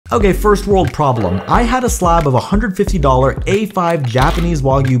Okay, first world problem. I had a slab of $150 A5 Japanese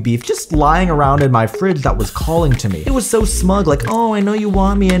Wagyu beef just lying around in my fridge that was calling to me. It was so smug, like, oh, I know you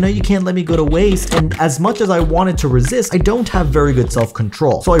want me, I know you can't let me go to waste, and as much as I wanted to resist, I don't have very good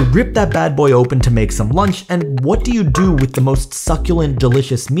self-control. So I ripped that bad boy open to make some lunch, and what do you do with the most succulent,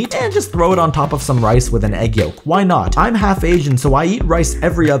 delicious meat? And just throw it on top of some rice with an egg yolk. Why not? I'm half Asian, so I eat rice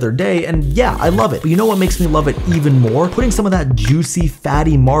every other day, and yeah, I love it. But you know what makes me love it even more? Putting some of that juicy,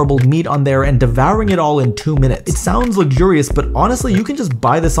 fatty, marbled meat on there and devouring it all in 2 minutes. It sounds luxurious, but honestly, you can just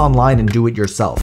buy this online and do it yourself.